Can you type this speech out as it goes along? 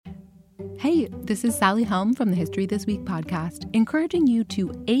Hey, this is Sally Helm from the History This Week podcast, encouraging you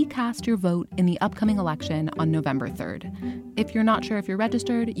to cast your vote in the upcoming election on November 3rd. If you're not sure if you're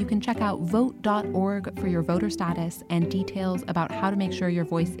registered, you can check out vote.org for your voter status and details about how to make sure your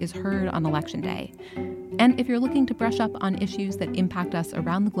voice is heard on Election Day. And if you're looking to brush up on issues that impact us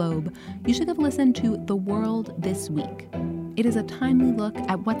around the globe, you should give a listen to The World This Week. It is a timely look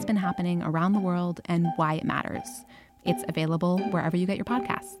at what's been happening around the world and why it matters. It's available wherever you get your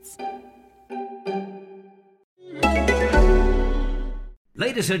podcasts.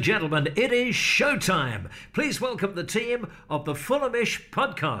 Ladies and gentlemen, it is showtime. Please welcome the team of the Fulhamish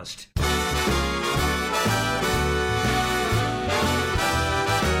podcast.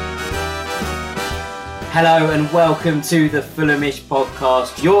 Hello and welcome to the Fulhamish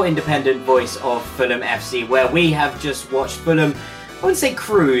podcast, your independent voice of Fulham FC, where we have just watched Fulham, I wouldn't say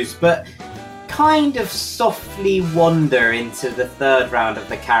cruise, but kind of softly wander into the third round of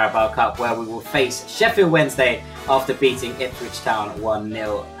the Carabao Cup, where we will face Sheffield Wednesday after beating Ipswich Town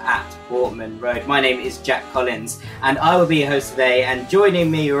 1-0 at Portman Road. My name is Jack Collins and I will be your host today, and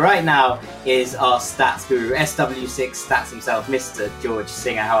joining me right now is our stats guru, SW6 Stats himself, Mr. George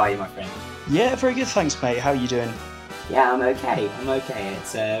Singer. How are you, my friend? Yeah, very good, thanks mate. How are you doing? Yeah, I'm okay.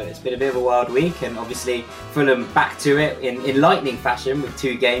 It's been a bit of a wild week, and obviously Fulham back to it in lightning fashion with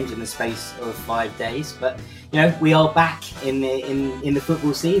 2 games in the space of 5 days. But you know, we are back in the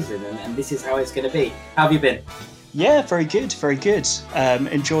football season, and this is how it's going to be. How have you been? Yeah, very good, very good.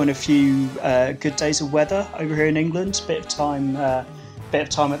 Enjoying a few good days of weather over here in England. Bit of time at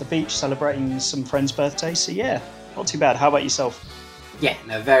the beach, celebrating some friends' birthdays. So yeah, not too bad. How about yourself? Yeah,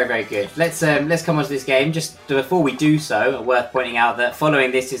 no, very, very good. Let's come on to this game. Just before we do so, worth pointing out that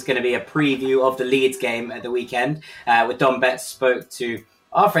following this is going to be a preview of the Leeds game at the weekend. Where Don Betts spoke to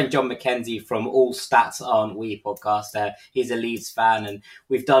our friend John McKenzie from All Stats Aren't We podcast. He's a Leeds fan, and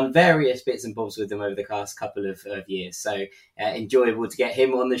we've done various bits and bobs with him over the past couple of years. So enjoyable to get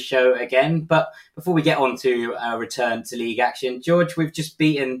him on the show again. But before we get on to return to league action, George, we've just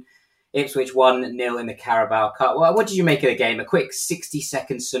beaten Ipswich 1-0 in the Carabao Cup. What did you make of the game? A quick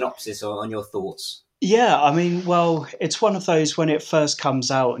 60-second synopsis on your thoughts. Yeah, I mean, well, it's one of those when it first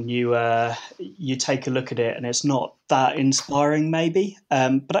comes out and you take a look at it and it's not that inspiring maybe,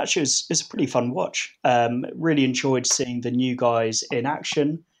 but actually it's a pretty fun watch. Really enjoyed seeing the new guys in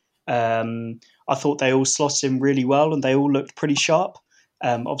action. I thought they all slotted in really well and they all looked pretty sharp.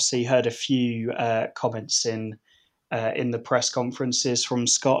 Obviously heard a few comments in the press conferences from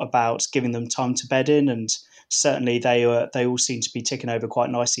Scott about giving them time to bed in, and certainly they all seem to be ticking over quite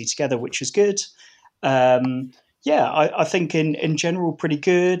nicely together, which is good. I think in general pretty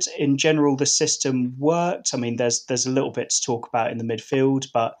good. In general, the system worked. I mean, there's a little bit to talk about in the midfield,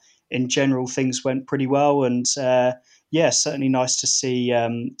 but in general things went pretty well. And certainly nice to see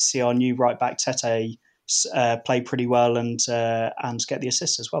our new right back Tete play pretty well and get the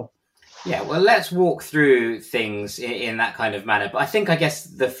assist as well. Yeah, well, let's walk through things in that kind of manner. But I guess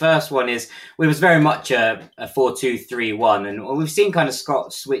the first one is, it was very much a 4-2-3-1. And we've seen kind of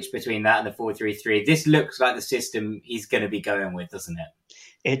Scott switch between that and the 4-3-3. This looks like the system he's going to be going with, doesn't it?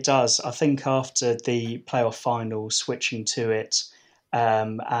 It does. I think after the playoff final, switching to it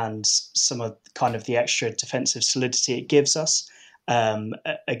and some of kind of the extra defensive solidity it gives us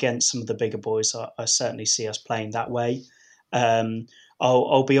against some of the bigger boys, I certainly see us playing that way.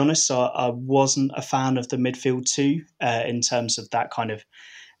 I'll be honest, I wasn't a fan of the midfield too, in terms of that kind of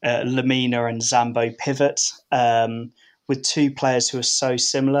Lamina and Zambo pivot, with 2 players who are so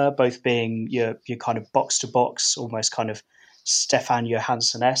similar, both being your kind of box-to-box, almost kind of Stefan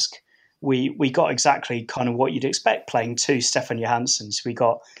Johansson-esque. We got exactly kind of what you'd expect playing 2 Stefan Johanssons. We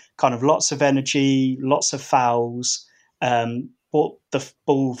got kind of lots of energy, lots of fouls, brought the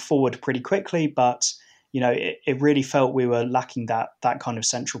ball forward pretty quickly, but you know, it really felt we were lacking that kind of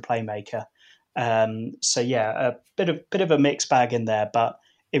central playmaker. A bit of a mixed bag in there, but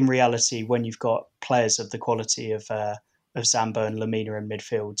in reality, when you've got players of the quality of Zambo and Lamina in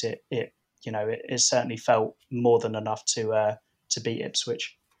midfield, it certainly felt more than enough to beat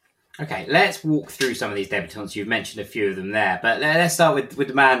Ipswich. Okay, let's walk through some of these debutants. You've mentioned a few of them there, but let's start with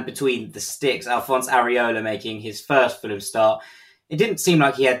the man between the sticks, Alphonse Areola, making his first Fulham start. It didn't seem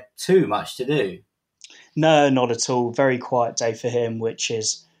like he had too much to do. No, not at all. Very quiet day for him, which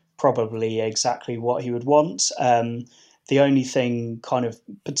is probably exactly what he would want. The only thing kind of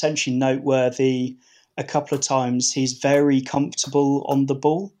potentially noteworthy, a couple of times he's very comfortable on the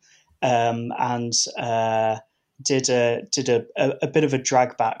ball, and did a bit of a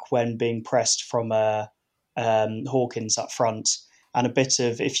drag back when being pressed from Hawkins up front, and a bit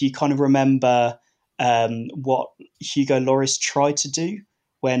of, if you kind of remember what Hugo Lloris tried to do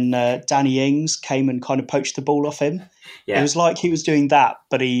when Danny Ings came and kind of poached the ball off him. Yeah. It was like he was doing that,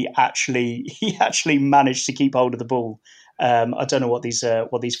 but he actually managed to keep hold of the ball. I don't know what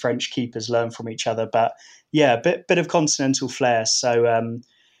these French keepers learn from each other, but yeah, bit of continental flair. So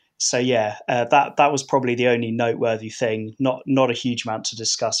that was probably the only noteworthy thing. Not a huge amount to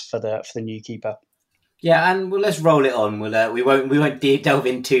discuss for the new keeper. Yeah, and let's roll it on. We won't delve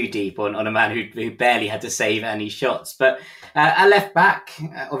in too deep on a man who barely had to save any shots. But at left back,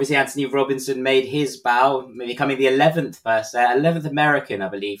 obviously Anthony Robinson made his bow, becoming the 11th American, I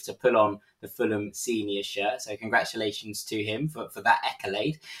believe, to pull on the Fulham senior shirt. So congratulations to him for that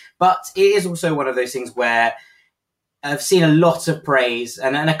accolade. But it is also one of those things where I've seen a lot of praise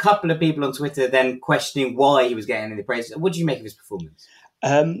and a couple of people on Twitter then questioning why he was getting any praise. What do you make of his performance?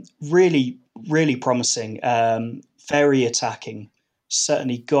 Really, really promising. Very attacking.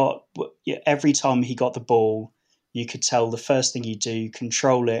 Certainly got, every time he got the ball, you could tell the first thing he'd do,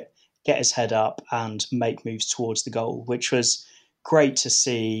 control it, get his head up and make moves towards the goal, which was great to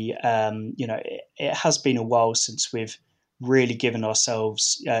see. It has been a while since we've really given our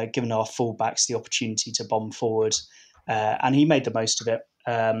fullbacks the opportunity to bomb forward. And he made the most of it.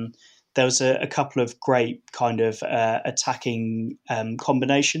 There was a couple of great kind of attacking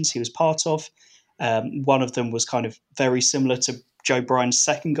combinations he was part of. One of them was kind of very similar to Joe Bryan's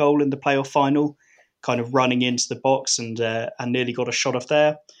second goal in the playoff final, kind of running into the box and nearly got a shot off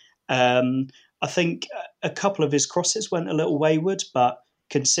there. I think a couple of his crosses went a little wayward, but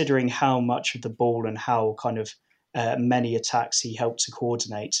considering how much of the ball and how kind of many attacks he helped to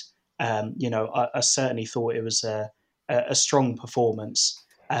coordinate, I certainly thought it was a strong performance.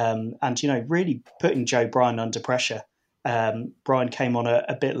 And really putting Joe Bryan under pressure. Bryan came on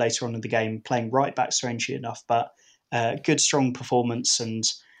a bit later on in the game, playing right back, strangely enough, but good, strong performance. And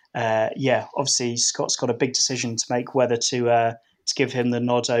obviously Scott's got a big decision to make whether to give him the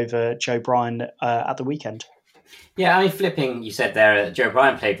nod over Joe Bryan at the weekend. Yeah, I mean, flipping, you said there, Joe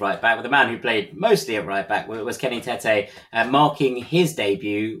Bryan played right back, but the man who played mostly at right back was Kenny Tete, marking his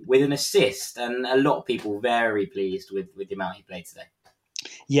debut with an assist, and a lot of people very pleased with the amount he played today.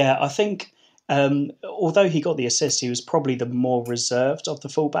 Yeah, I think although he got the assist, he was probably the more reserved of the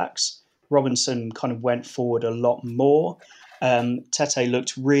fullbacks. Robinson kind of went forward a lot more. Tete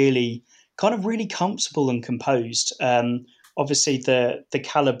looked really comfortable and composed. Obviously, the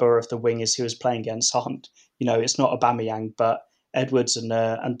calibre of the wingers he was playing against aren't, it's not Aubameyang, but Edwards and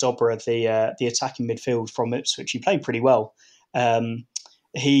Dobra, the attacking midfield from Ipswich, he played pretty well.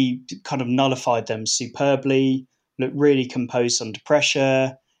 He kind of nullified them superbly, looked really composed under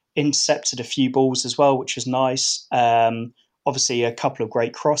pressure, intercepted a few balls as well, which was nice. Obviously, a couple of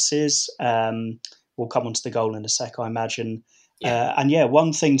great crosses. We'll come on to the goal in a sec, I imagine. Yeah.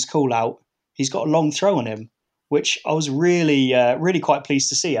 One thing to call out, he's got a long throw on him, which I was really quite pleased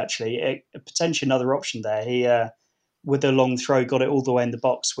to see, actually. Potentially another option there. He, with a long throw, got it all the way in the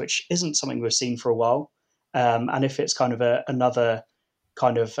box, which isn't something we've seen for a while. And if it's kind of another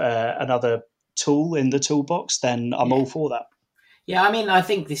tool in the toolbox, then I'm all for that. Yeah, I mean, I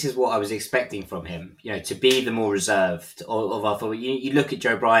think this is what I was expecting from him, to be the more reserved of our forward. You look at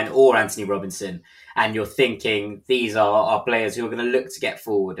Joe Bryan or Anthony Robinson, and you're thinking these are players who are going to look to get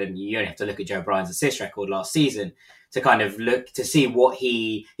forward, and you only have to look at Joe Bryan's assist record last season to kind of look to see what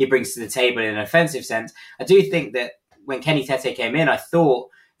he brings to the table in an offensive sense. I do think that when Kenny Tete came in, I thought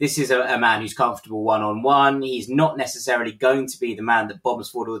this is a man who's comfortable one-on-one. He's not necessarily going to be the man that bombs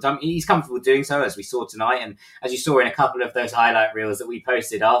forward all the time. He's comfortable doing so, as we saw tonight. And as you saw in a couple of those highlight reels that we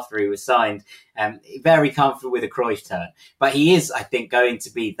posted after he was signed, very comfortable with a Cruyff turn. But he is, I think, going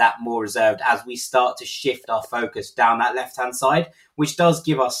to be that more reserved as we start to shift our focus down that left-hand side, which does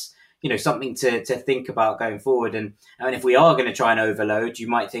give us something to think about going forward. And I mean, if we are going to try and overload, you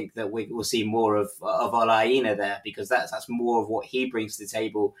might think that we will see more of Ola Aina there, because that's more of what he brings to the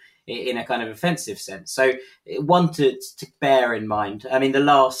table in a kind of offensive sense. So one to bear in mind. I mean, the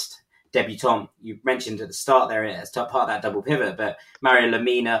last debutant you mentioned at the start there as part of that double pivot, but Mario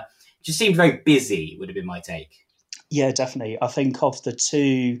Lemina just seemed very busy, would have been my take. Yeah, definitely. I think of the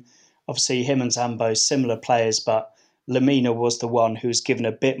two, obviously him and Zambo, similar players, but Lemina was the one who was given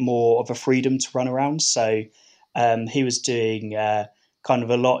a bit more of a freedom to run around. So he was doing kind of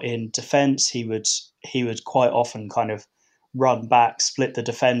a lot in defence. He would quite often kind of run back, split the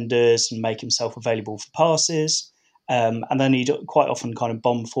defenders and make himself available for passes. And then he'd quite often kind of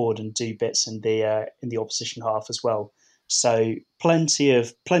bomb forward and do bits in the opposition half as well. So plenty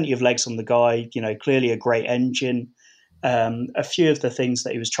of legs on the guy, clearly a great engine. A few of the things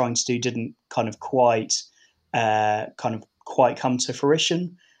that he was trying to do didn't kind of quite come to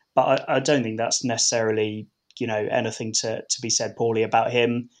fruition, but I don't think that's necessarily anything to be said poorly about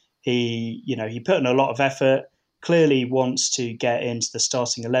him. He put in a lot of effort. Clearly wants to get into the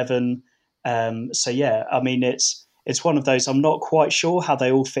starting 11. So yeah, I mean it's one of those. I'm not quite sure how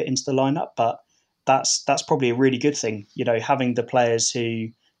they all fit into the lineup, but that's probably a really good thing. Having the players who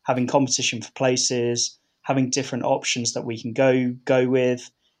having competition for places, having different options that we can go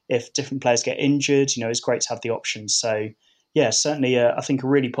with. If different players get injured, it's great to have the options. So yeah, certainly I think a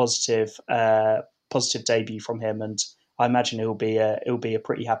really positive debut from him, and I imagine he'll be a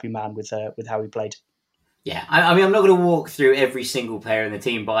pretty happy man with how he played. Yeah, I mean, I'm not going to walk through every single player in the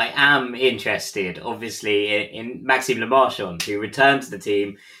team, but I am interested, obviously, in Maxime Le Marchand, who returned to the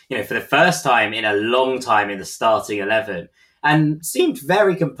team, for the first time in a long time in the starting 11, and seemed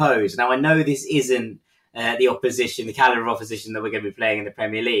very composed. Now, I know this isn't the caliber of opposition that we're going to be playing in the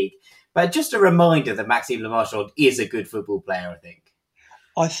Premier League, but just a reminder that Maxime Le Marchand is a good football player, I think.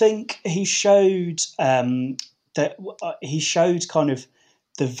 I think he showed kind of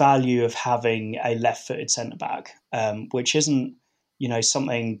the value of having a left-footed centre-back, which isn't,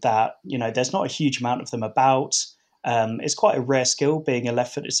 something that, there's not a huge amount of them about. It's quite a rare skill being a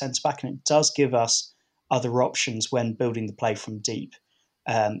left-footed centre-back, and it does give us other options when building the play from deep.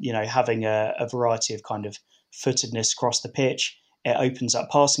 Having a variety of kind of footedness across the pitch, it opens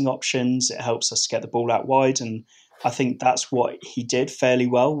up passing options, it helps us to get the ball out wide, and I think that's what he did fairly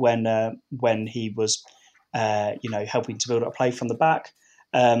well when he was, helping to build up play from the back.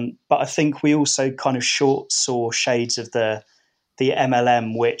 But I think we also kind of saw shades of the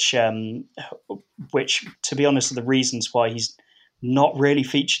MLM, which, to be honest, are the reasons why he's not really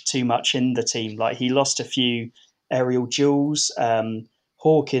featured too much in the team. Like, he lost a few aerial duels.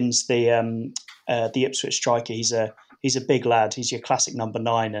 Hawkins, the Ipswich striker, he's a big lad. He's your classic number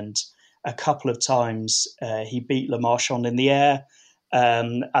 9, and a couple of times he beat Le Marchand in the air,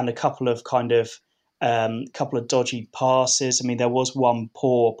 and a couple of dodgy passes. I mean, there was one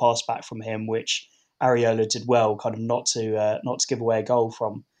poor pass back from him, which Areola did well, kind of not to give away a goal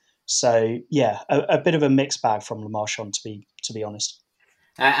from. So yeah, a bit of a mixed bag from Le Marchand, to be honest.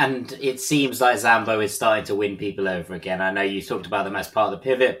 And it seems like Zambo is starting to win people over again. I know you talked about them as part of the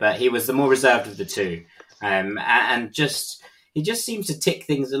pivot, but he was the more reserved of the two, and he just seems to tick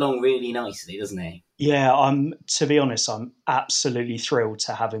things along really nicely, doesn't he? Yeah, to be honest, I'm absolutely thrilled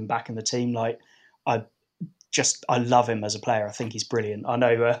to have him back in the team. Like, I love him as a player. I think he's brilliant. I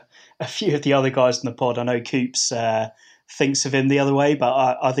know a few of the other guys in the pod. I know Coops thinks of him the other way,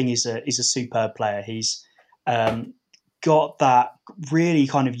 but I think he's a superb player. He's got that really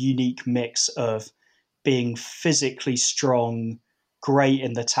kind of unique mix of being physically strong, great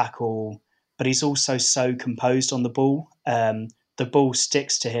in the tackle, but he's also so composed on the ball. The ball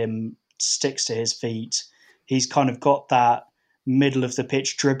sticks to him, sticks to his feet. He's kind of got that middle of the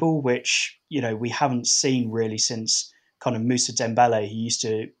pitch dribble, which, we haven't seen really since kind of Moussa Dembele. He used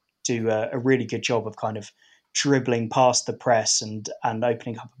to do a really good job of kind of dribbling past the press and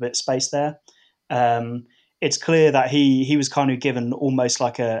opening up a bit of space there. It's clear that he was kind of given almost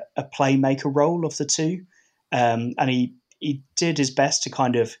like a playmaker role of the two. And he did his best to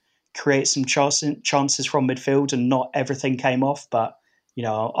kind of create some chances from midfield, and not everything came off. But,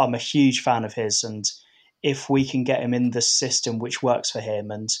 I'm a huge fan of his. And if we can get him in the system which works for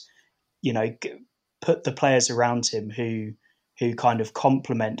him, and, put the players around him who kind of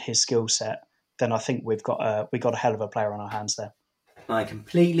complement his skill set, then I think we've got a hell of a player on our hands there. I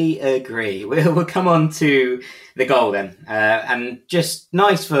completely agree. We'll come on to the goal then. And just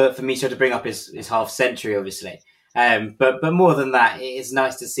nice for Misha to bring up his half century, obviously. But more than that, it's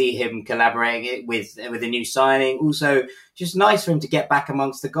nice to see him collaborating with a new signing. Also, just nice for him to get back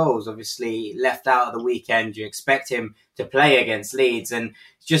amongst the goals. Obviously, left out of the weekend, you expect him to play against Leeds, and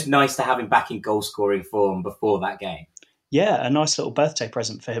it's just nice to have him back in goal-scoring form before that game. Yeah, a nice little birthday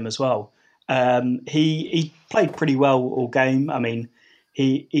present for him as well. He played pretty well all game. I mean,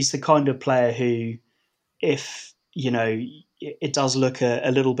 he's the kind of player who, if, it does look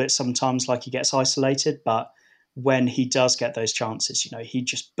a little bit sometimes like he gets isolated, but when he does get those chances, he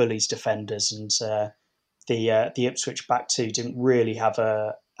just bullies defenders, and the Ipswich back two didn't really have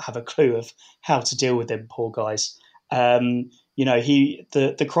a clue of how to deal with him, poor guys. The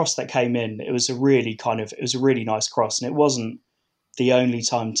cross that came in, it was a really nice cross, and it wasn't the only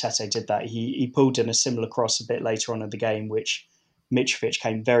time Tete did that. He pulled in a similar cross a bit later on in the game, which Mitrovic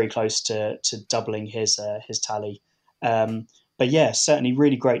came very close to doubling his tally. But yeah, certainly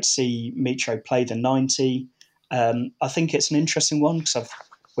really great to see Mitro play the 90. I think it's an interesting one because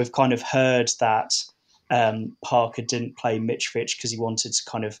we've kind of heard that Parker didn't play Mitrovic because he wanted to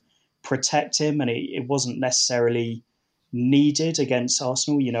kind of protect him, and it wasn't necessarily needed against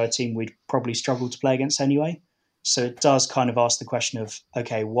Arsenal, a team we'd probably struggle to play against anyway. So it does kind of ask the question of,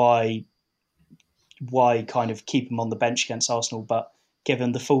 okay, why kind of keep him on the bench against Arsenal, but give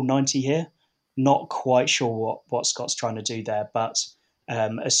him the full 90 here? Not quite sure what Scott's trying to do there, but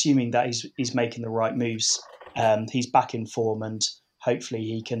assuming that he's making the right moves, he's back in form, and hopefully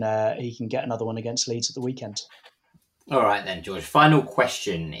he can get another one against Leeds at the weekend. All right then, George. Final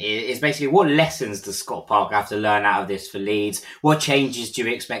question is basically, what lessons does Scott Parker have to learn out of this for Leeds? What changes do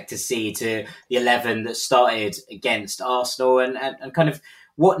you expect to see to the 11 that started against Arsenal, and kind of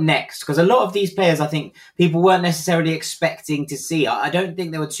what next? Because a lot of these players, I think, people weren't necessarily expecting to see. I don't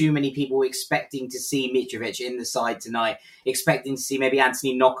think there were too many people expecting to see Mitrovic in the side tonight, expecting to see maybe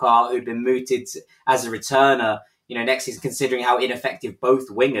Anthony Knockaert, who'd been mooted as a returner, next season, considering how ineffective both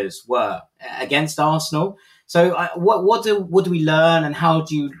wingers were against Arsenal. So what do we learn, and how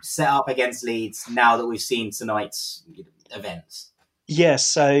do you set up against Leeds now that we've seen tonight's events? Yeah,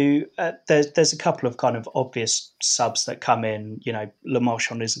 so there's a couple of kind of obvious subs that come in. Le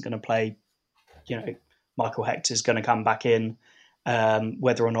Marchand isn't going to play. Michael Hector's going to come back in.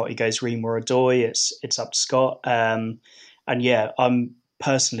 Whether or not he goes Ream or Odoi, it's up to Scott. And yeah, I'm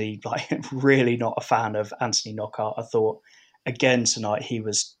personally really not a fan of Anthony Knockaert. I thought again tonight he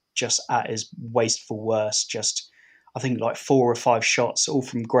was just at his wasteful worst. I think 4 or 5 shots, all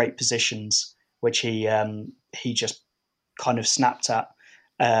from great positions, which he just kind of snapped at,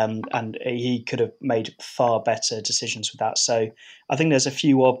 and he could have made far better decisions with that. So I think there's a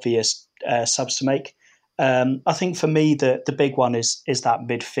few obvious subs to make. I think for me the big one is that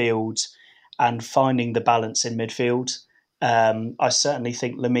midfield and finding the balance in midfield. I certainly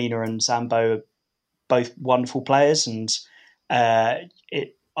think Lemina and Zambo are both wonderful players, and I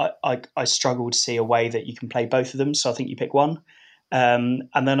struggle to see a way that you can play both of them. So I think you pick one, and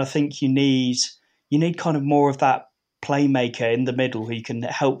then I think you need kind of more of that playmaker in the middle who can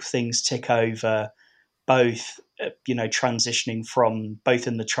help things tick over, both transitioning from both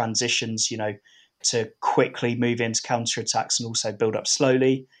in the transitions, to quickly move into counterattacks and also build up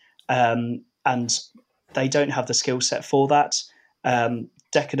slowly, and they don't have the skill set for that.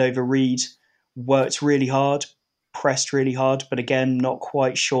 Decordova-Reid worked really hard, pressed really hard, but again, not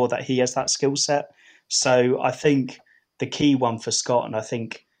quite sure that he has that skill set. So I think the key one for Scott, and I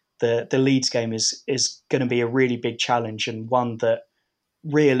think the Leeds game is going to be a really big challenge, and one that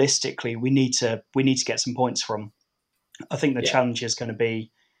realistically we need to get some points from. I think the challenge is going to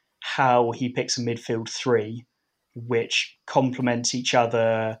be how he picks a midfield 3, which complement each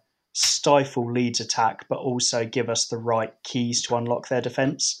other, stifle Leeds' attack, but also give us the right keys to unlock their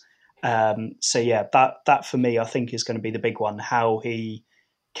defence. So yeah, that for me, I think is going to be the big one. How he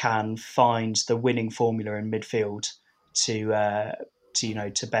can find the winning formula in midfield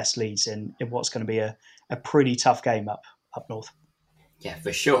to best Leeds in what's going to be a pretty tough game up north. Yeah,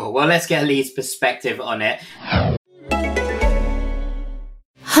 for sure. Well, let's get Leeds' perspective on it.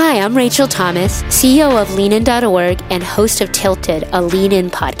 Hi, I'm Rachel Thomas, CEO of LeanIn.org and host of Tilted, a Lean In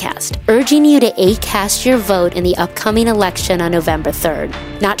podcast, urging you to cast your vote in the upcoming election on November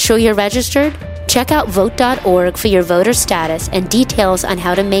 3rd. Not sure you're registered? Check out vote.org for your voter status and details on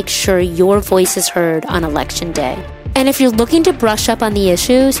how to make sure your voice is heard on Election Day. And if you're looking to brush up on the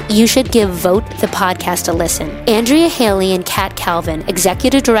issues, you should give Vote the podcast a listen. Andrea Haley and Kat Calvin,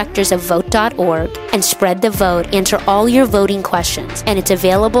 executive directors of Vote.org and Spread the Vote, answer all your voting questions, and it's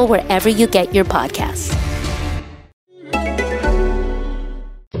available wherever you get your podcasts.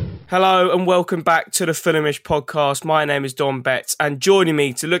 Hello and welcome back to the Fulhamish podcast. My name is Dom Betts, and joining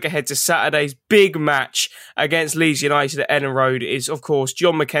me to look ahead to Saturday's big match against Leeds United at Ellen Road is, of course,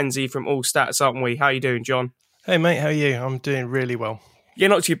 John McKenzie from All Stats, aren't we? How are you doing, John? Hey mate, how are you? I'm doing really well. Yeah,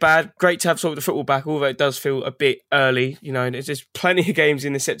 not too bad. Great to have sort of the football back, although it does feel a bit early, and there's plenty of games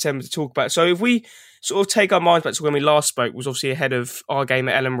in September to talk about. So if we sort of take our minds back to when we last spoke, was obviously ahead of our game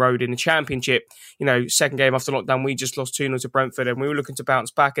at Ellen Road in the Championship. Second game after lockdown, we just lost 2-0 to Brentford, and we were looking to bounce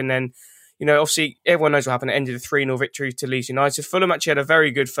back. And then, obviously everyone knows what happened. It ended a 3-0 victory to Leeds United. Fulham actually had a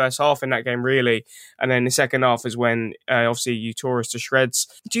very good first half in that game, really. And then the second half is when, obviously, you tore us to shreds.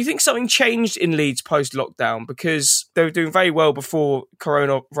 Do you think something changed in Leeds post-lockdown? Because they were doing very well before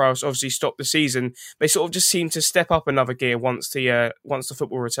coronavirus obviously stopped the season. They sort of just seemed to step up another gear once the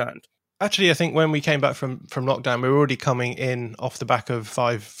football returned. Actually, I think when we came back from lockdown, we were already coming in off the back of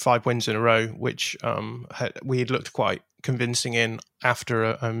five wins in a row, which we had looked quite convincing in after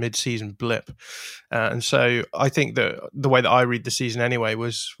a mid-season blip. And so I think that the way that I read the season anyway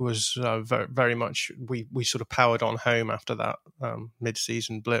was very, very much we sort of powered on home after that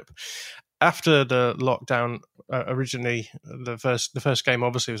mid-season blip. after the lockdown, originally the first game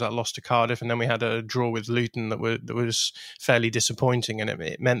obviously was that loss to Cardiff, and then we had a draw with Luton that was fairly disappointing, and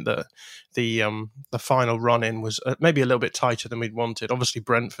it meant that the final run in was maybe a little bit tighter than we'd wanted. Obviously,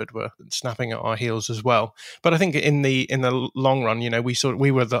 Brentford were snapping at our heels as well, but I think in the long run,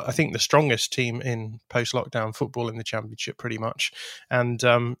 we were the strongest team in post lockdown football in the Championship pretty much, and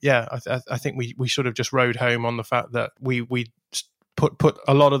I think we sort of just rode home on the fact that we put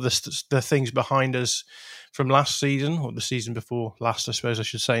a lot of the things behind us from last season, or the season before last, I suppose I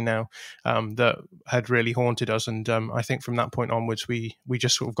should say now, that had really haunted us. And I think from that point onwards, we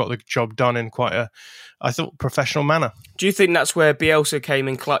just sort of got the job done in quite a, I thought, professional manner. Do you think that's where Bielsa came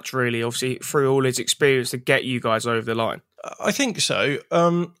in clutch, really, obviously, through all his experience to get you guys over the line? I think so.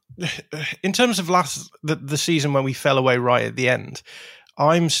 In terms of the season when we fell away right at the end,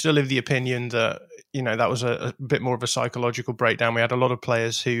 I'm still of the opinion that that was a bit more of a psychological breakdown. We had a lot of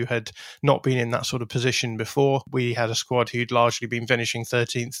players who had not been in that sort of position before. We had a squad who'd largely been finishing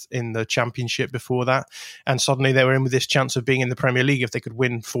 13th in the Championship before that. And suddenly they were in with this chance of being in the Premier League if they could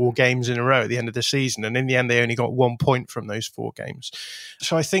win 4 games in a row at the end of the season. And in the end, they only got 1 point from those 4 games.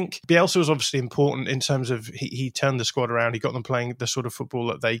 So I think Bielsa was obviously important in terms of he turned the squad around. He got them playing the sort of football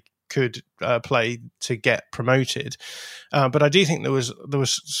that they could play to get promoted, but I do think there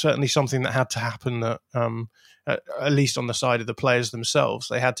was certainly something that had to happen that at least on the side of the players themselves,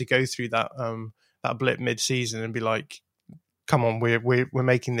 they had to go through that blip mid-season and be like, come on, we're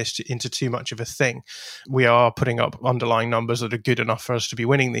making this into too much of a thing. We are putting up underlying numbers that are good enough for us to be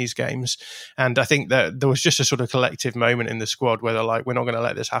winning these games. And I think that there was just a sort of collective moment in the squad where they're like, we're not going to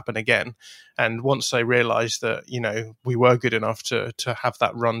let this happen again. And once they realised that, we were good enough to have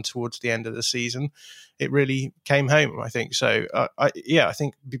that run towards the end of the season, it really came home, I think. So, I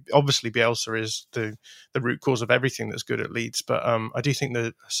think obviously Bielsa is the root cause of everything that's good at Leeds. But I do think that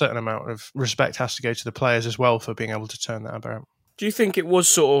a certain amount of respect has to go to the players as well for being able to turn that about. Do you think it was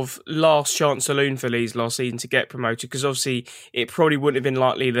sort of last chance saloon for Leeds last season to get promoted? Because obviously it probably wouldn't have been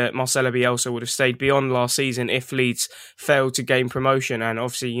likely that Marcelo Bielsa would have stayed beyond last season if Leeds failed to gain promotion. And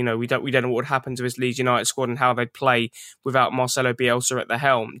obviously, we don't know what would happen to this Leeds United squad and how they'd play without Marcelo Bielsa at the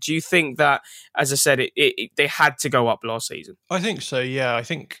helm. Do you think that, as I said, they had to go up last season? I think so, yeah. I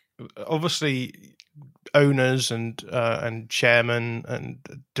think obviously owners and chairmen and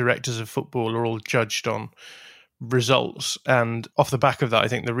directors of football are all judged on results, and off the back of that, I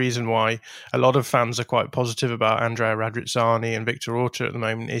think the reason why a lot of fans are quite positive about Andrea Radrizzani and Victor Orta at the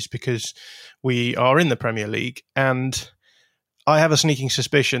moment is because we are in the Premier League, and I have a sneaking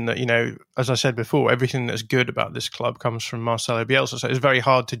suspicion that, as I said before, everything that's good about this club comes from Marcelo Bielsa, so it's very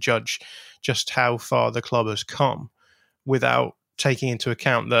hard to judge just how far the club has come without taking into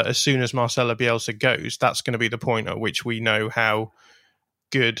account that as soon as Marcelo Bielsa goes, that's going to be the point at which we know how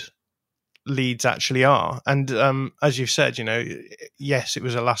good Leeds actually are. And as you've said, yes, it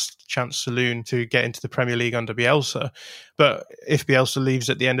was a last chance saloon to get into the Premier League under Bielsa, but if Bielsa leaves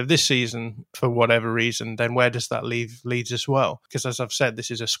at the end of this season for whatever reason, then where does that leave Leeds as well? Because as I've said,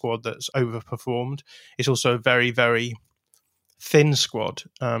 this is a squad that's overperformed. It's also a very, very thin squad,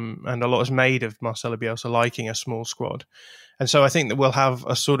 and a lot is made of Marcelo Bielsa liking a small squad. And so I think that we'll have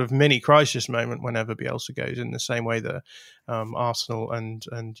a sort of mini crisis moment whenever Bielsa goes, in the same way that Arsenal and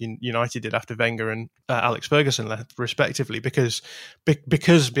United did after Wenger and Alex Ferguson left, respectively, because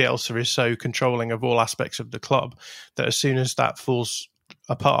Bielsa is so controlling of all aspects of the club that as soon as that falls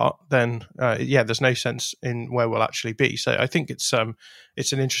apart, then there's no sense in where we'll actually be. So I think it's an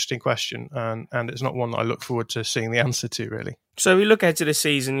interesting question, and it's not one that I look forward to seeing the answer to, really. So we look ahead to this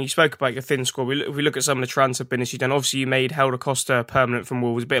season. You spoke about your thin squad. We look at some of the transfer business you've done. Obviously, you made Helder Costa permanent from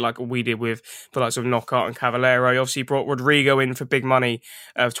Wolves, a bit like what we did with the likes of Knockaert and Cavallero. You obviously brought Rodrigo in for big money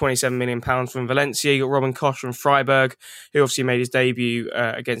of £27 million from Valencia. You got Robin Koch from Freiburg, who obviously made his debut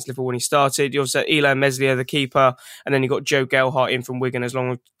against Liverpool when he started. You also had Ilan Meslier, the keeper, and then you got Joe Gelhardt in from Wigan, as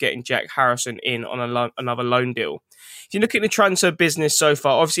long as getting Jack Harrison in on another loan deal. If you look at the transfer business so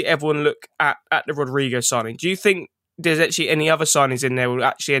far, obviously everyone look at the Rodrigo signing. Do you think there's actually any other signings in there will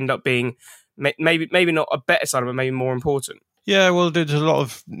actually end up being maybe not a better signing, but maybe more important? Yeah, well, there's a lot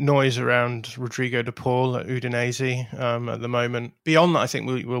of noise around Rodrigo de Paul at Udinese at the moment. Beyond that, I think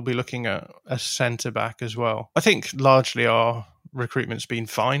we'll be looking at a centre-back as well. I think largely our recruitment's been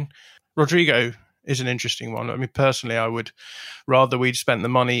fine. Rodrigo is an interesting one. I mean, personally, I would rather we'd spent the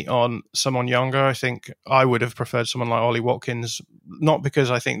money on someone younger. I think I would have preferred someone like Ollie Watkins, not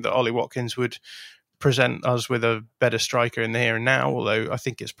because I think that Ollie Watkins would present us with a better striker in the here and now, although I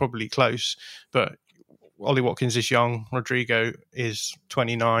think it's probably close. But Ollie Watkins is young. Rodrigo is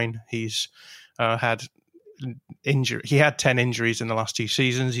 29. He's had injury. He had 10 injuries in the last 2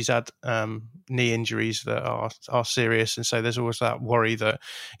 seasons. He's had knee injuries that are serious, and so there's always that worry that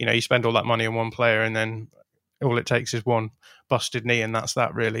you spend all that money on one player and then all it takes is one busted knee, and that's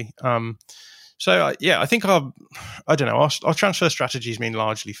that really. I think our transfer strategy has been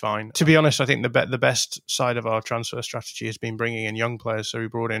largely fine. To be honest, I think the best side of our transfer strategy has been bringing in young players. So we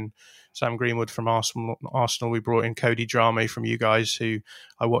brought in Sam Greenwood from Arsenal. We brought in Cody Drame from you guys, who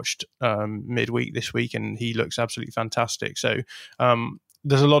I watched midweek this week, and he looks absolutely fantastic. So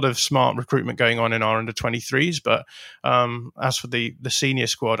there's a lot of smart recruitment going on in our under-23s. But as for the senior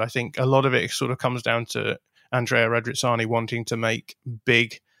squad, I think a lot of it sort of comes down to Andrea Radrizzani wanting to make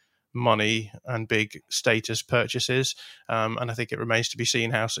big money and big status purchases, and I think it remains to be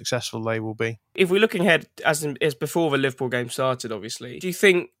seen how successful they will be. If we're looking ahead as before the Liverpool game started, obviously, do you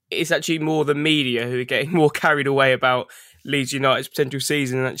think it's actually more the media who are getting more carried away about Leeds United's potential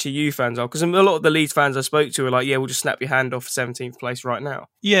season than actually you fans are? Because a lot of the Leeds fans I spoke to are like, yeah, we'll just snap your hand off 17th place right now.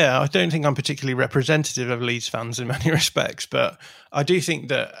 Yeah, I don't think I'm particularly representative of Leeds fans in many respects, but I do think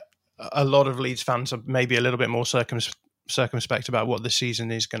that a lot of Leeds fans are maybe a little bit more circumspect about what the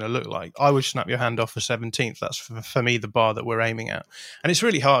season is going to look like. I would snap your hand off for 17th. That's for me the bar that we're aiming at. And it's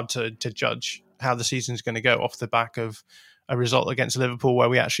really hard to judge how the season's going to go off the back of a result against Liverpool where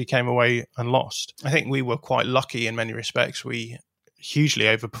we actually came away and lost. I think we were quite lucky in many respects. We hugely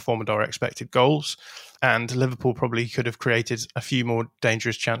overperformed our expected goals, and Liverpool probably could have created a few more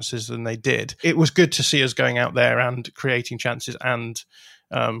dangerous chances than they did. It was good to see us going out there and creating chances and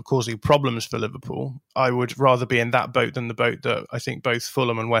causing problems for Liverpool. I would rather be in that boat than the boat that I think both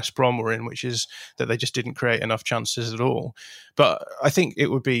Fulham and West Brom were in, which is that they just didn't create enough chances at all. But I think it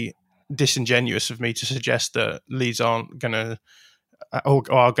would be disingenuous of me to suggest that Leeds aren't going to or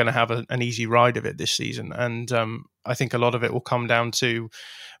are going to have an easy ride of it this season. And I think a lot of it will come down to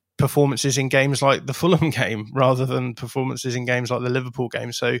performances in games like the Fulham game rather than performances in games like the Liverpool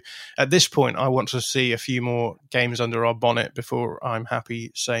game. So at this point, I want to see a few more games under our bonnet before I'm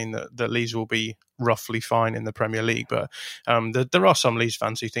happy saying that Leeds will be roughly fine in the Premier League. But there are some Leeds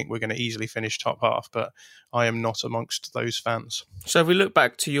fans who think we're going to easily finish top half, but I am not amongst those fans. So if we look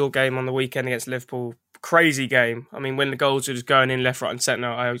back to your game on the weekend against Liverpool, crazy game. I mean, when the goals were just going in left, right and centre,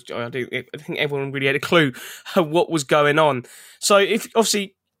 I think everyone really had a clue what was going on. So if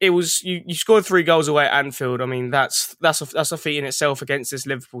obviously it was you scored 3 goals away at Anfield. I mean, that's a feat in itself against this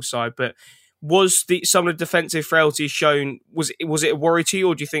Liverpool side. But was some of the defensive frailties shown? Was it a worry to you,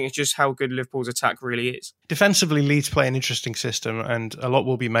 or do you think it's just how good Liverpool's attack really is? Defensively, Leeds play an interesting system, and a lot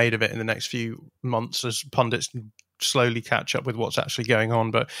will be made of it in the next few months as pundits slowly catch up with what's actually going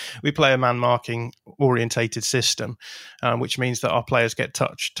on. But we play a man-marking orientated system, which means that our players get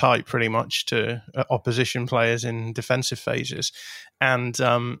touched tight pretty much to opposition players in defensive phases. And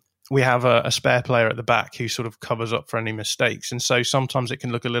we have a spare player at the back who sort of covers up for any mistakes. And so sometimes it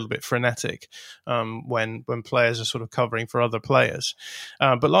can look a little bit frenetic when players are sort of covering for other players.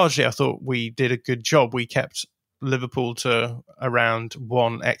 But largely, I thought we did a good job. We kept Liverpool to around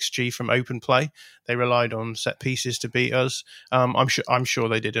 1 XG from open play. They relied on set pieces to beat us. I'm sure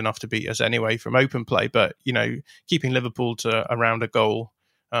they did enough to beat us anyway from open play, but keeping Liverpool to around a goal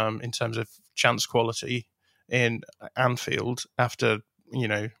in terms of chance quality in Anfield after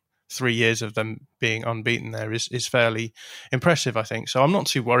 3 years of them being unbeaten there is fairly impressive, I think. So I'm not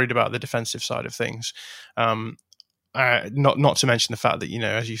too worried about the defensive side of things. Not to mention the fact that,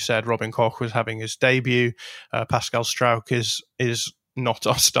 as you said, Robin Koch was having his debut. Pascal Struijk is not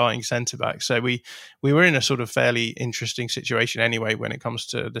our starting centre-back. So we were in a sort of fairly interesting situation anyway when it comes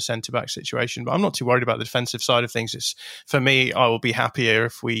to the centre-back situation. But I'm not too worried about the defensive side of things. It's, for me, I will be happier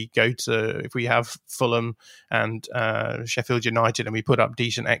if we have Fulham and Sheffield United and we put up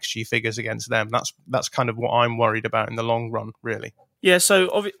decent XG figures against them. That's kind of what I'm worried about in the long run, really. Yeah,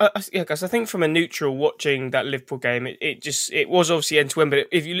 so guys, I think from a neutral watching that Liverpool game, it was obviously end to end. But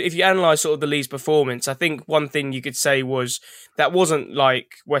if you analyse sort of the Leeds performance, I think one thing you could say was that wasn't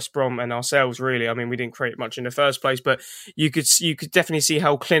like West Brom and ourselves really. I mean, we didn't create much in the first place, but you could definitely see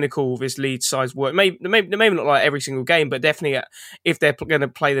how clinical this Leeds sides were. Maybe not like every single game, but definitely if they're going to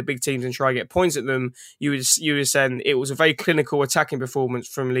play the big teams and try to get points at them, you would say it was a very clinical attacking performance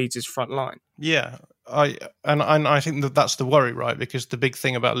from Leeds' front line. Yeah. I think that's the worry, right? Because the big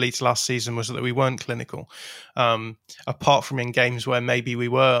thing about Leeds last season was that we weren't clinical, apart from in games where maybe we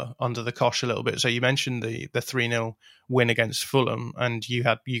were under the cosh a little bit. So you mentioned the 3-0 win against Fulham, and you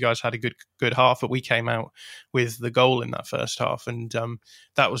guys had a good half, but we came out with the goal in that first half, and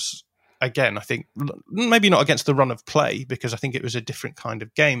that was, again, I think maybe not against the run of play, because I think it was a different kind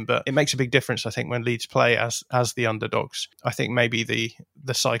of game, but it makes a big difference, I think, when Leeds play as the underdogs. I think maybe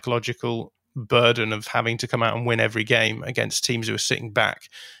the psychological burden of having to come out and win every game against teams who are sitting back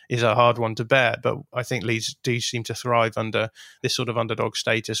is a hard one to bear. But I think Leeds do seem to thrive under this sort of underdog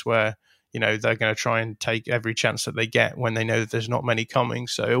status where, they're going to try and take every chance that they get when they know that there's not many coming.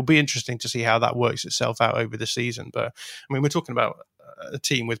 So it'll be interesting to see how that works itself out over the season. But I mean, we're talking about a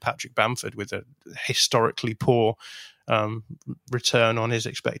team with Patrick Bamford with a historically poor return on his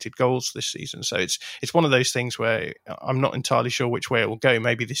expected goals this season. So it's one of those things where I'm not entirely sure which way it will go.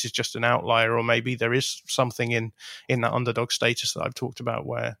 Maybe this is just an outlier, or maybe there is something in that underdog status that I've talked about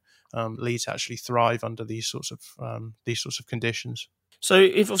where Leeds actually thrive under these sorts of conditions. So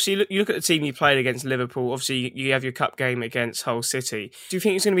if obviously you look at the team you played against Liverpool, obviously you have your cup game against Hull City. Do you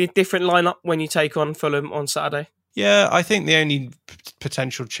think it's going to be a different lineup when you take on Fulham on Saturday? Yeah, I think the only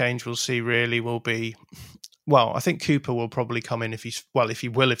potential change we'll see really will be, I think Cooper will probably come in if he's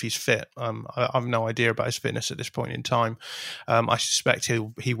fit. I have no idea about his fitness at this point in time. I suspect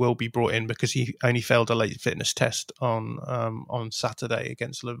he will be brought in because he only failed a late fitness test on Saturday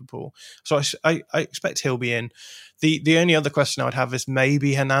against Liverpool. So I expect he'll be in. The only other question I would have is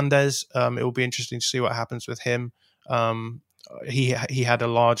maybe Hernandez. It will be interesting to see what happens with him. He had a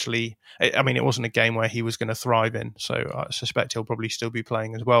largely, I mean, it wasn't a game where he was going to thrive in, so I suspect he'll probably still be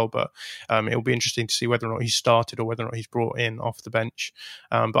playing as well, but it'll be interesting to see whether or not he's started or whether or not he's brought in off the bench.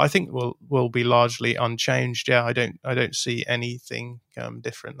 But I think we'll be largely unchanged. Yeah, I don't see anything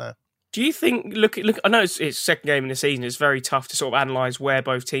different there. Do you think, look? I know it's second game in the season. It's very tough to sort of analyse where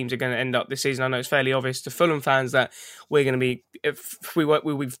both teams are going to end up this season. I know it's fairly obvious to Fulham fans that we're going to be,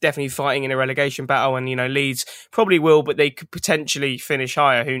 we're definitely fighting in a relegation battle, and Leeds probably will, but they could potentially finish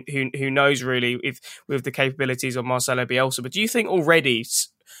higher. Who knows really with the capabilities of Marcelo Bielsa? But do you think already,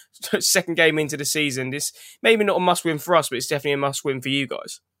 second game into the season, this maybe not a must-win for us, but it's definitely a must-win for you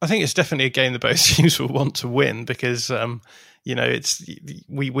guys? I think it's definitely a game that both teams will want to win because we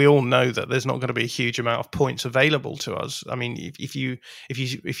all know that there's not going to be a huge amount of points available to us. I mean, if you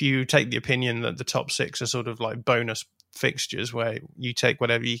take the opinion that the top six are sort of like bonus fixtures where you take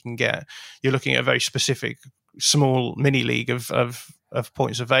whatever you can get, you're looking at a very specific small mini league of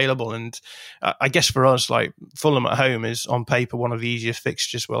points available. And I guess for us, like Fulham at home is on paper one of the easiest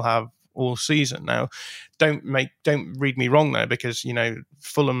fixtures we'll have all season. Now, don't read me wrong there, because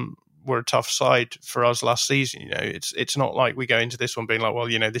Fulham were a tough side for us last season. It's not like we go into this one being like, well,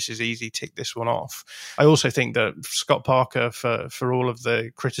 this is easy, tick this one off. I also think that Scott Parker, for all of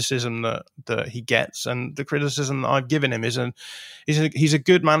the criticism that he gets and the criticism that I've given him, he's a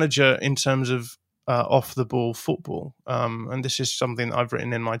good manager in terms of off the ball football, and this is something that I've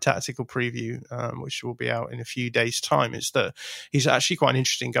written in my tactical preview, which will be out in a few days' time. Is that he's actually quite an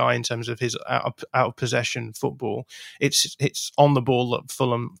interesting guy in terms of his out of possession football. It's on the ball that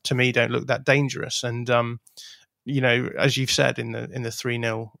Fulham, to me, don't look that dangerous. And as you've said in the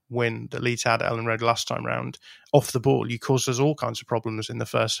 3-0 win that Leeds had at Ellen Road last time round, off the ball, you caused us all kinds of problems in the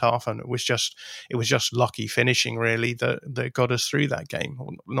first half, and it was just lucky finishing really that got us through that game.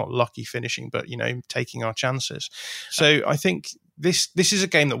 Well, not lucky finishing, but taking our chances. So I think this is a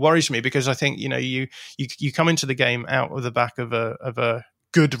game that worries me, because I think you come into the game out of the back of a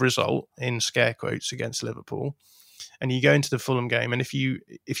good result in scare quotes against Liverpool, and you go into the Fulham game, and if you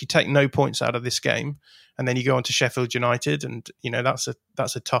take no points out of this game, and then you go on to Sheffield United, and that's a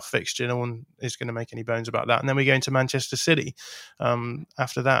tough fixture. No one is going to make any bones about that. And then we go into Manchester City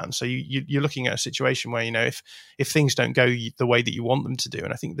after that, and so you're looking at a situation where if things don't go the way that you want them to do,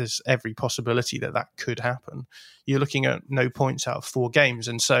 and I think there's every possibility that could happen, you're looking at no points out of 4 games,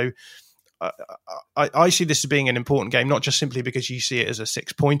 and so. I see this as being an important game, not just simply because you see it as a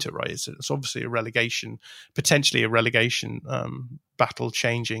 6-pointer, right? It's obviously potentially a relegation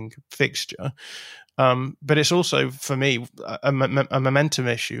battle-changing fixture. But it's also, for me, a momentum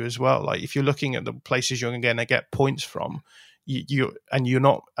issue as well. Like, if you're looking at the places you're going to get points from, you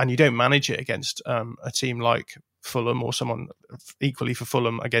don't manage it against a team like Fulham, or someone equally for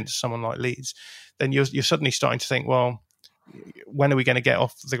Fulham against someone like Leeds, then you're suddenly starting to think, well, when are we going to get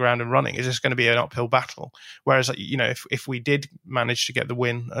off the ground and running? Is this going to be an uphill battle? Whereas, if we did manage to get the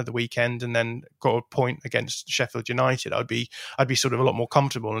win at the weekend and then got a point against Sheffield United, I'd be sort of a lot more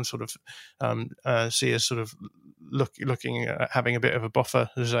comfortable and sort of see us sort of looking at having a bit of a buffer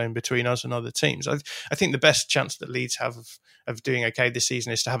zone between us and other teams. I think the best chance that Leeds have of doing okay this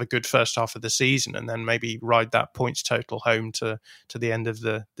season is to have a good first half of the season and then maybe ride that points total home to the end of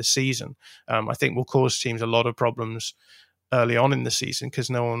the season. I think we'll cause teams a lot of problems early on in the season because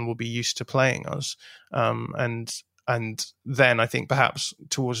no one will be used to playing us. And then I think perhaps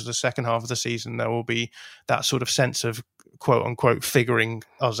towards the second half of the season, there will be that sort of sense of quote unquote figuring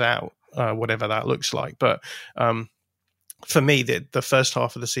us out, whatever that looks like. But for me, the first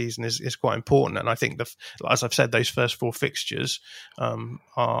half of the season is quite important, and I think as I've said, those first 4 fixtures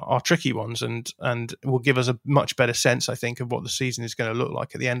are tricky ones, and will give us a much better sense, I think, of what the season is going to look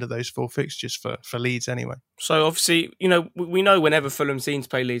like at the end of those 4 fixtures for Leeds, anyway. So obviously, we know whenever Fulham's seen to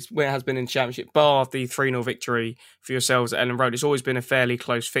play Leeds, where it has been in Championship, bar the 3-0 victory for yourselves at Ellen Road, it's always been a fairly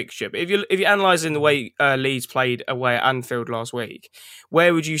close fixture. But if you're analysing the way Leeds played away at Anfield last week,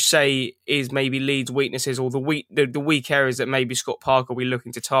 where would you say is maybe Leeds' weaknesses or the weak areas that maybe Scott Parker will be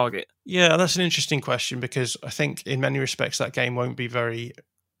looking to target? Yeah, that's an interesting question, because I think in many respects that game won't be very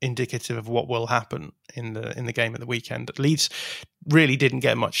indicative of what will happen in the game at the weekend. Leeds really didn't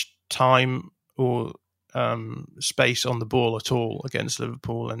get much time or space on the ball at all against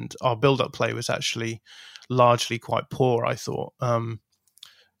Liverpool, and our build-up play was actually largely quite poor, I thought. And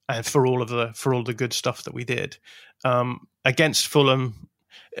for all the good stuff that we did against Fulham,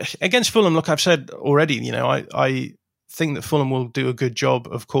 look, I've said already, I think that Fulham will do a good job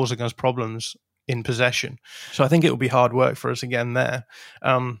of causing us problems in possession. So I think it will be hard work for us again there.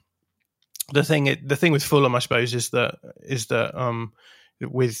 The thing with Fulham, I suppose, is that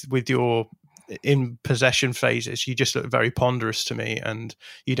with your in possession phases, you just look very ponderous to me, and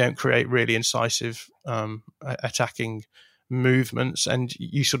you don't create really incisive attacking movements, and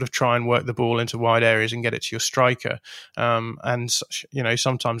you sort of try and work the ball into wide areas and get it to your striker. And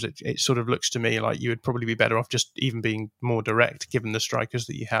sometimes it sort of looks to me like you would probably be better off just even being more direct, given the strikers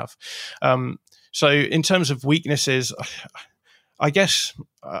that you have. So in terms of weaknesses, I guess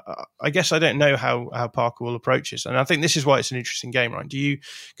I don't know how Parker will approach this, and I think this is why it's an interesting game, right?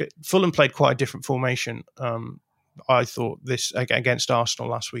 Fulham played quite a different formation. I thought this against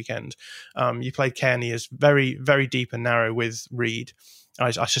Arsenal last weekend. You played Kearney as very, very deep and narrow with Reed. I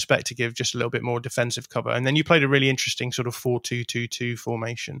suspect to give just a little bit more defensive cover. And then you played a really interesting sort of 4-2-2-2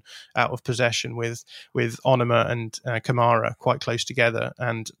 formation out of possession with Onuma and Kamara quite close together,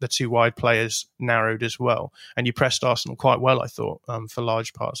 and the 2 wide players narrowed as well. And you pressed Arsenal quite well, I thought, for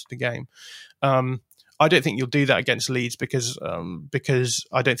large parts of the game. I don't think you'll do that against Leeds because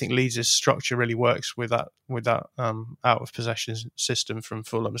I don't think Leeds' structure really works with that out of possession system from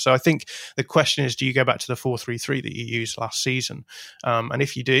Fulham. So I think the question is, do you go back to the 4-3-3 that you used last season? And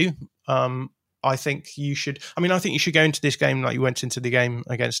if you do, I think you should. I think you should go into this game like you went into the game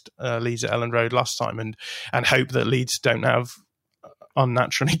against Leeds at Ellen Road last time, and hope that Leeds don't have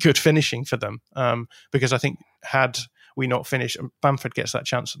unnaturally good finishing for them. Because I think had we not finished, Bamford gets that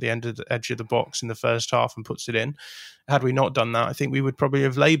chance at the edge of the box in the first half and puts it in. Had we not done that, I think we would probably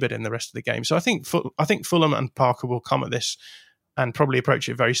have laboured in the rest of the game. So I think Fulham and Parker will come at this and probably approach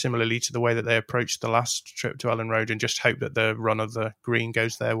it very similarly to the way that they approached the last trip to Ellen Road, and just hope that the run of the green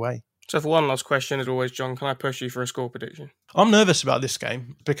goes their way. So for one last question, as always, John, can I push you for a score prediction? I'm nervous about this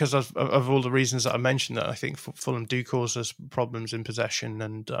game because of all the reasons that I mentioned, that I think Fulham do cause us problems in possession,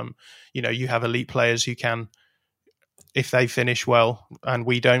 and you have elite players who can, if they finish well and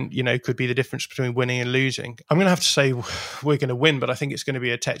we don't, could be the difference between winning and losing. I'm going to have to say we're going to win, but I think it's going to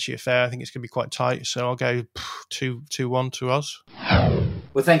be a tetchy affair. I think it's going to be quite tight. So I'll go 2-1 to us.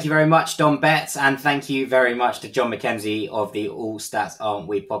 Well, thank you very much, Dom Betts, and thank you very much to John McKenzie of the All Stats Aren't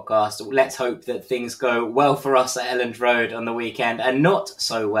We podcast. Let's hope that things go well for us at Elland Road on the weekend, and not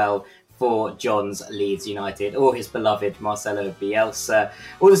so well for John's Leeds United or his beloved Marcelo Bielsa.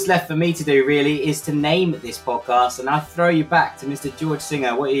 All that's left for me to do really is to name this podcast, and I throw you back to Mr. George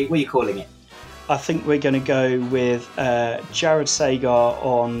Singer. What are you calling it? I think we're going to go with Jared Sagar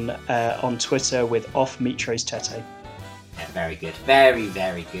on Twitter with Off Mitros Tete. Yeah, very good. Very,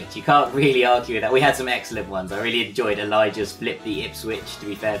 very good. You can't really argue with that. We had some excellent ones. I really enjoyed Elijah's Flip the Ipswich, to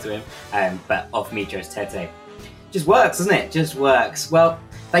be fair to him. But Off Mitros Tete. Just works, doesn't it? Just works. Well,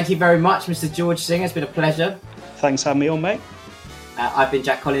 thank you very much, Mr. George Singer. It's been a pleasure. Thanks for having me on, mate. I've been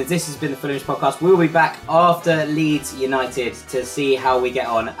Jack Collins. This has been the Fulhamish podcast. We'll be back after Leeds United to see how we get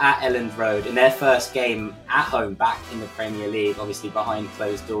on at Elland Road in their first game at home back in the Premier League, obviously behind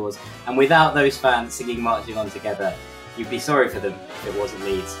closed doors. And without those fans singing Marching On Together, you'd be sorry for them if it wasn't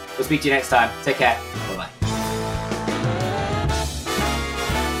Leeds. We'll speak to you next time. Take care. Bye-bye.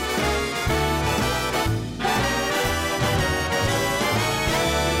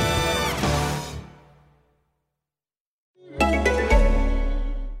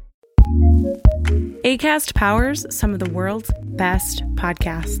 Acast powers some of the world's best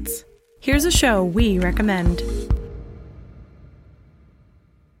podcasts. Here's a show we recommend.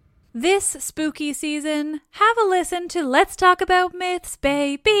 This spooky season, have a listen to Let's Talk About Myths,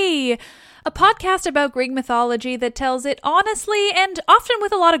 Baby, a podcast about Greek mythology that tells it honestly and often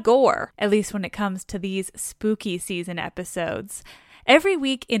with a lot of gore, at least when it comes to these spooky season episodes. Every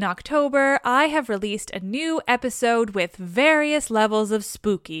week in October, I have released a new episode with various levels of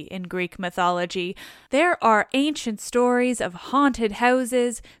spooky in Greek mythology. There are ancient stories of haunted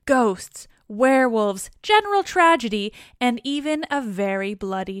houses, ghosts, werewolves, general tragedy, and even a very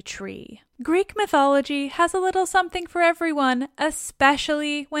bloody tree. Greek mythology has a little something for everyone,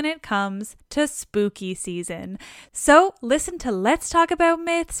 especially when it comes to spooky season. So listen to Let's Talk About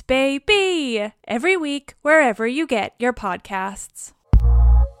Myths, baby! Every week, wherever you get your podcasts.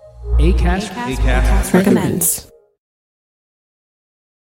 Acast recommends.